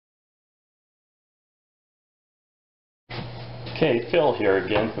Okay, Phil here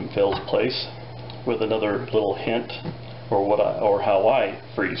again from Phil's Place with another little hint or how I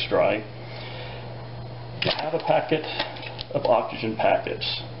freeze dry. I have a packet of oxygen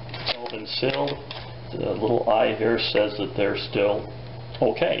packets. It's all been sealed. The little eye here says that they're still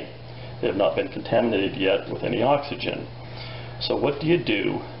okay. They have not been contaminated yet with any oxygen. So what do you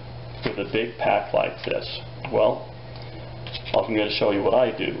do with a big pack like this? Well, I'm going to show you what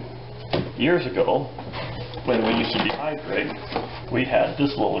I do. Years ago, when we used to dehydrate, we had this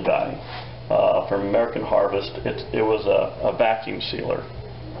little guy from American Harvest. It was a vacuum sealer,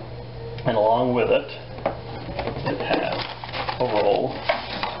 and along with it, it had a roll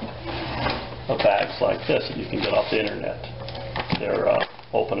of bags like this that you can get off the internet. They're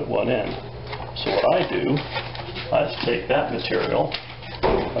open at one end. So what I do, I just take that material,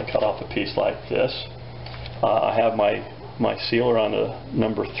 I cut off a piece like this. I have my sealer on a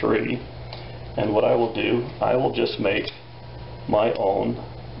number 3. And what I will do, I will just make my own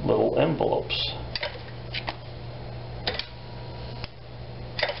little envelopes.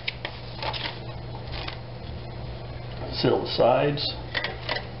 Seal the sides,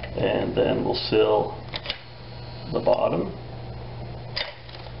 and then we'll seal the bottom,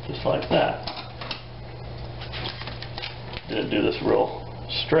 just like that. Didn't do this real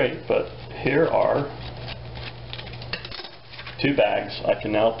straight, but here are 2 bags I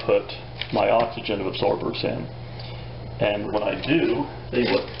can now put my oxygen absorbers in. And when I do, they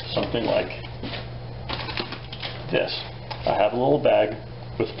look something like this. I have a little bag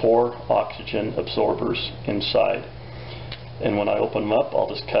with 4 oxygen absorbers inside. And when I open them up, I'll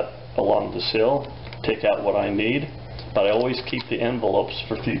just cut along the sill, take out what I need, but I always keep the envelopes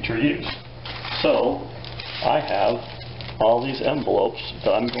for future use. So I have all these envelopes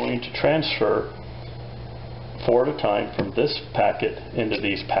that I'm going to transfer 4 at a time from this packet into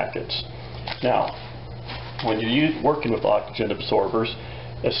these packets. Now, when you're working with oxygen absorbers,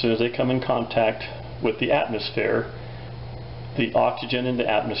 as soon as they come in contact with the atmosphere, the oxygen in the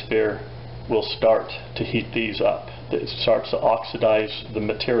atmosphere will start to heat these up. It starts to oxidize the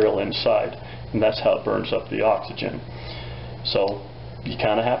material inside, and that's how it burns up the oxygen. So you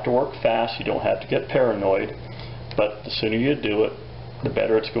kind of have to work fast. You don't have to get paranoid, but the sooner you do it, the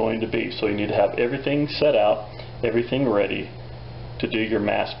better it's going to be. So you need to have everything set out, everything ready to do your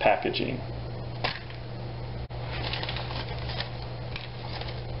mass packaging.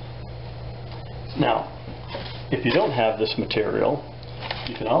 Now, if you don't have this material,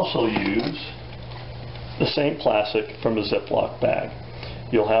 you can also use the same plastic from a Ziploc bag.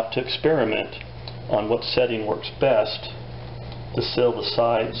 You'll have to experiment on what setting works best to seal the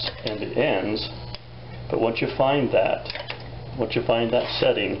sides and the ends, but once you find that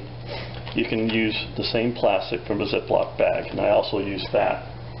setting, you can use the same plastic from a Ziploc bag, and I also use that.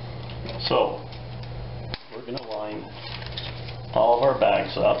 So we're going to line all of our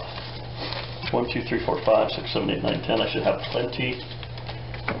bags up. 1, 2, 3, 4, 5, 6, 7, 8, 9, 10. I should have plenty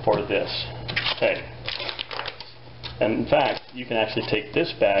for this. Okay. And in fact, you can actually take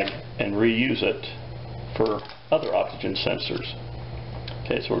this bag and reuse it for other oxygen sensors.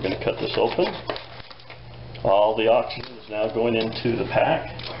 Okay, so we're going to cut this open. All the oxygen is now going into the pack,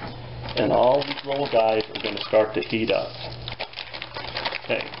 and all these little guys are going to start to heat up.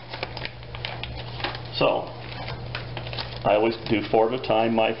 Okay. So I always do 4 at a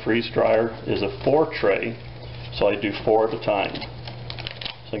time. My freeze dryer is a 4 tray, so I do 4 at a time.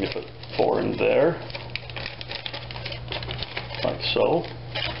 So I'm going to put 4 in there, like so.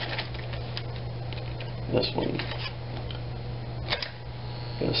 This one,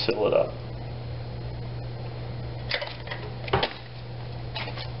 I'm going to seal it up.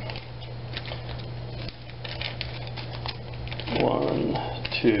 One,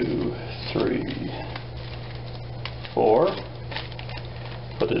 2, 3, 4.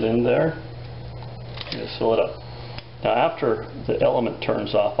 Put it in there. And seal it up. Now, after the element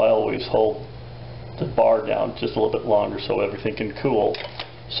turns off, I always hold the bar down just a little bit longer so everything can cool,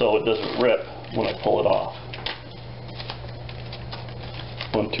 so it doesn't rip when I pull it off.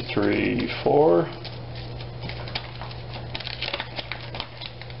 1, 2, 3, 4.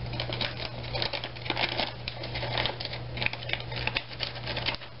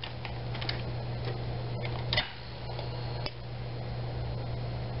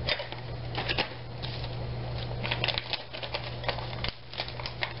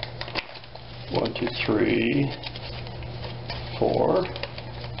 One, 2, 3, 4.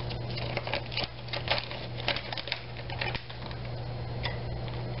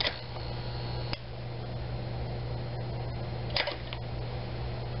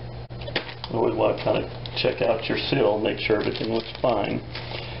 Always want to kind of check out your seal, make sure everything looks fine.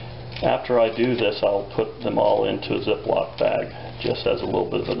 After I do this, I'll put them all into a Ziploc bag, just as a little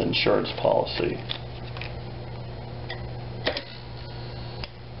bit of an insurance policy.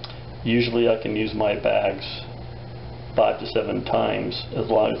 Usually I can use my bags 5 to 7 times, as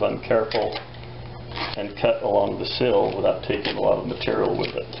long as I'm careful and cut along the sill without taking a lot of material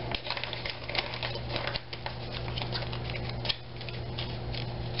with it.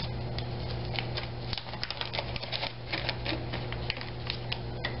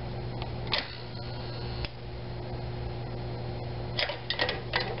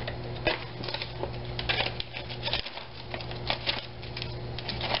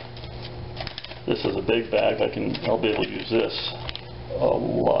 This is a big bag. I'll be able to use this a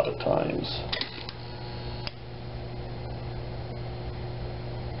lot of times.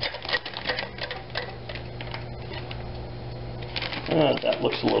 That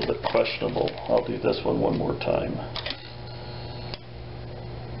looks a little bit questionable. I'll do this one more time.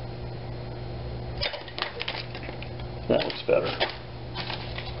 That looks better.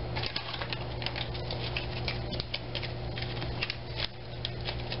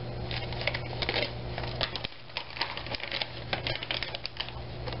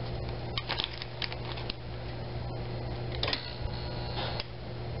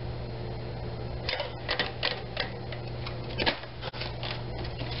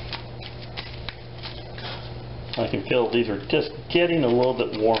 I can feel these are just getting a little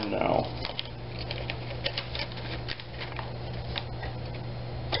bit warm now.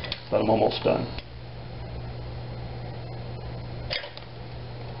 But I'm almost done.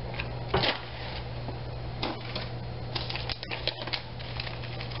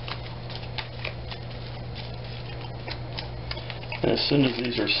 And as soon as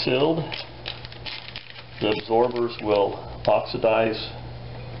these are sealed, the absorbers will oxidize,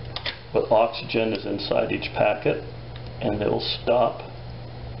 but oxygen is inside each packet, and they'll stop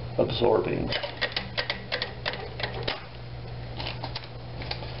absorbing.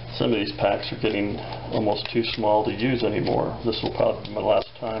 Some of these packs are getting almost too small to use anymore. This will probably be my last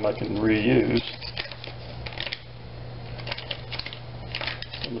time I can reuse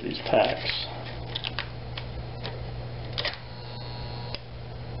some of these packs.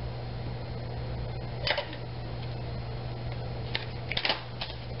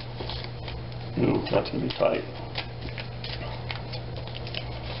 Ooh, that's going to be tight.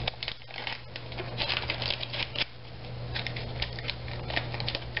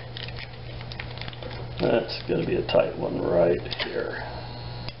 That's going to be a tight one right here.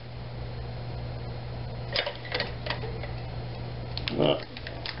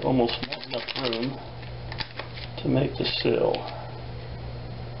 Almost not enough room to make the seal.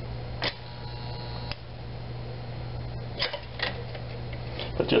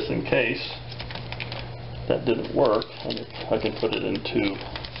 But just in case that didn't work, I can put it into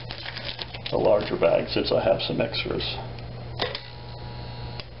a larger bag since I have some extras.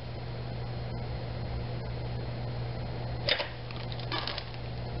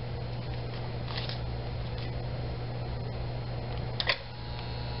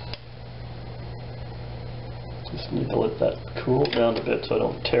 Just need to let that cool down a bit so I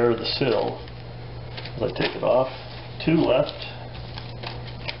don't tear the seal as I take it off. 2 left.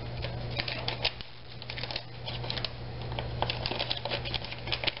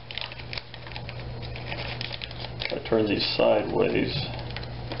 Turn these sideways,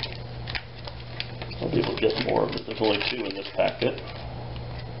 I'll be able to get more of it. There's only 2 in this packet.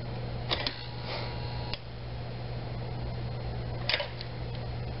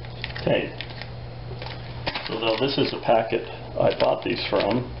 Okay, so now this is the packet I bought these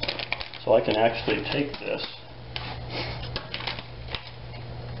from, so I can actually take this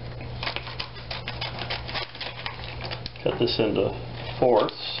cut this into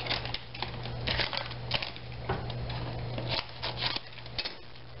 4ths.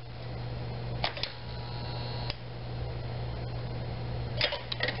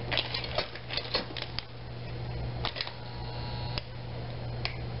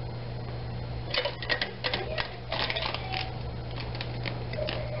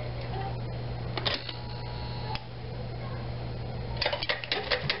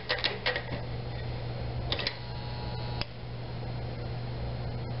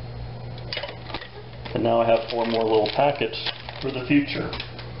 And now I have 4 more little packets for the future.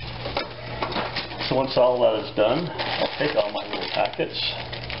 So once all that is done, I'll take all my little packets,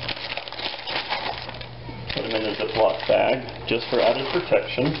 put them in a Ziploc bag just for added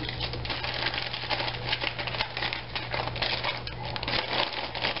protection.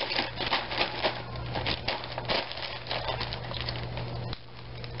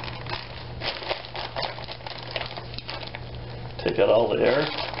 Take out all the air.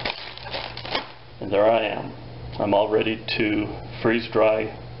 And there I am. I'm all ready to freeze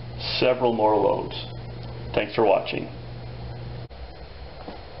dry several more loads. Thanks for watching.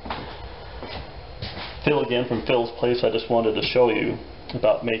 Phil again from Phil's Place. I just wanted to show you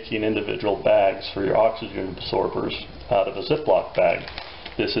about making individual bags for your oxygen absorbers out of a Ziploc bag.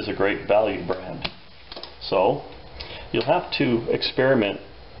 This is a great value brand. So you'll have to experiment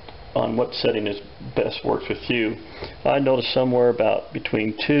on what setting is best works with you. I noticed somewhere about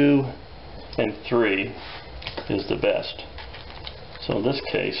between 2 and 3 is the best. So in this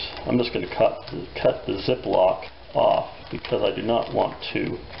case, I'm just going to cut the Ziploc off because I do not want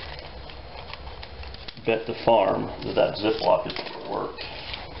to bet the farm that Ziploc is going to work.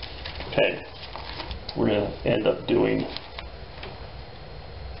 Okay, we're going to end up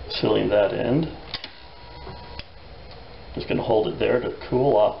sealing that end. Just going to hold it there to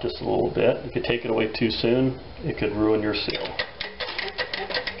cool off just a little bit. If you take it away too soon, it could ruin your seal.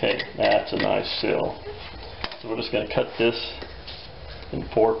 Okay, that's a nice seal. So we're just going to cut this in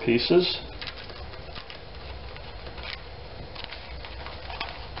 4 pieces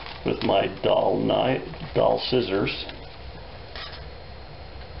with my dull scissors.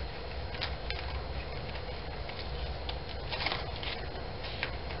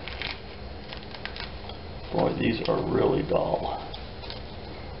 Boy, these are really dull.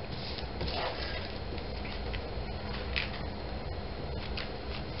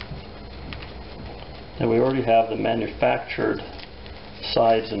 And we already have the manufactured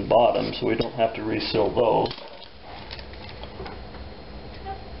sides and bottoms, so we don't have to reseal those.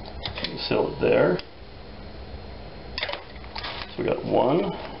 Seal it there. So we got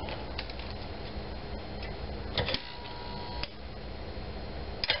 1,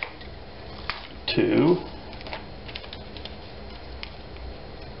 2,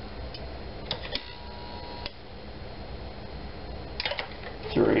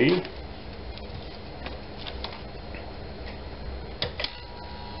 3,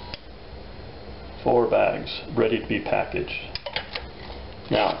 4 bags ready to be packaged.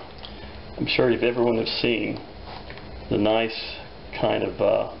 Now, I'm sure if everyone has seen the nice kind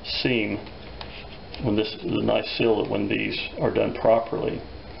of seam the nice seal when these are done properly.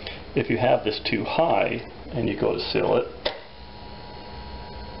 If you have this too high and you go to seal it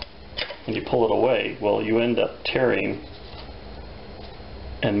and you pull it away, well, you end up tearing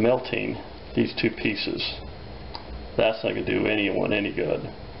and melting these 2 pieces. That's not going to do anyone any good.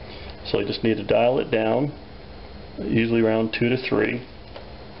 So you just need to dial it down, usually around 2 to 3.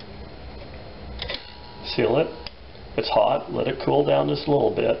 Seal it. If it's hot, let it cool down just a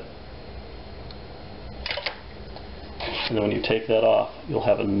little bit. And then when you take that off, you'll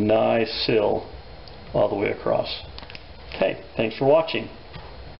have a nice seal all the way across. Okay, thanks for watching.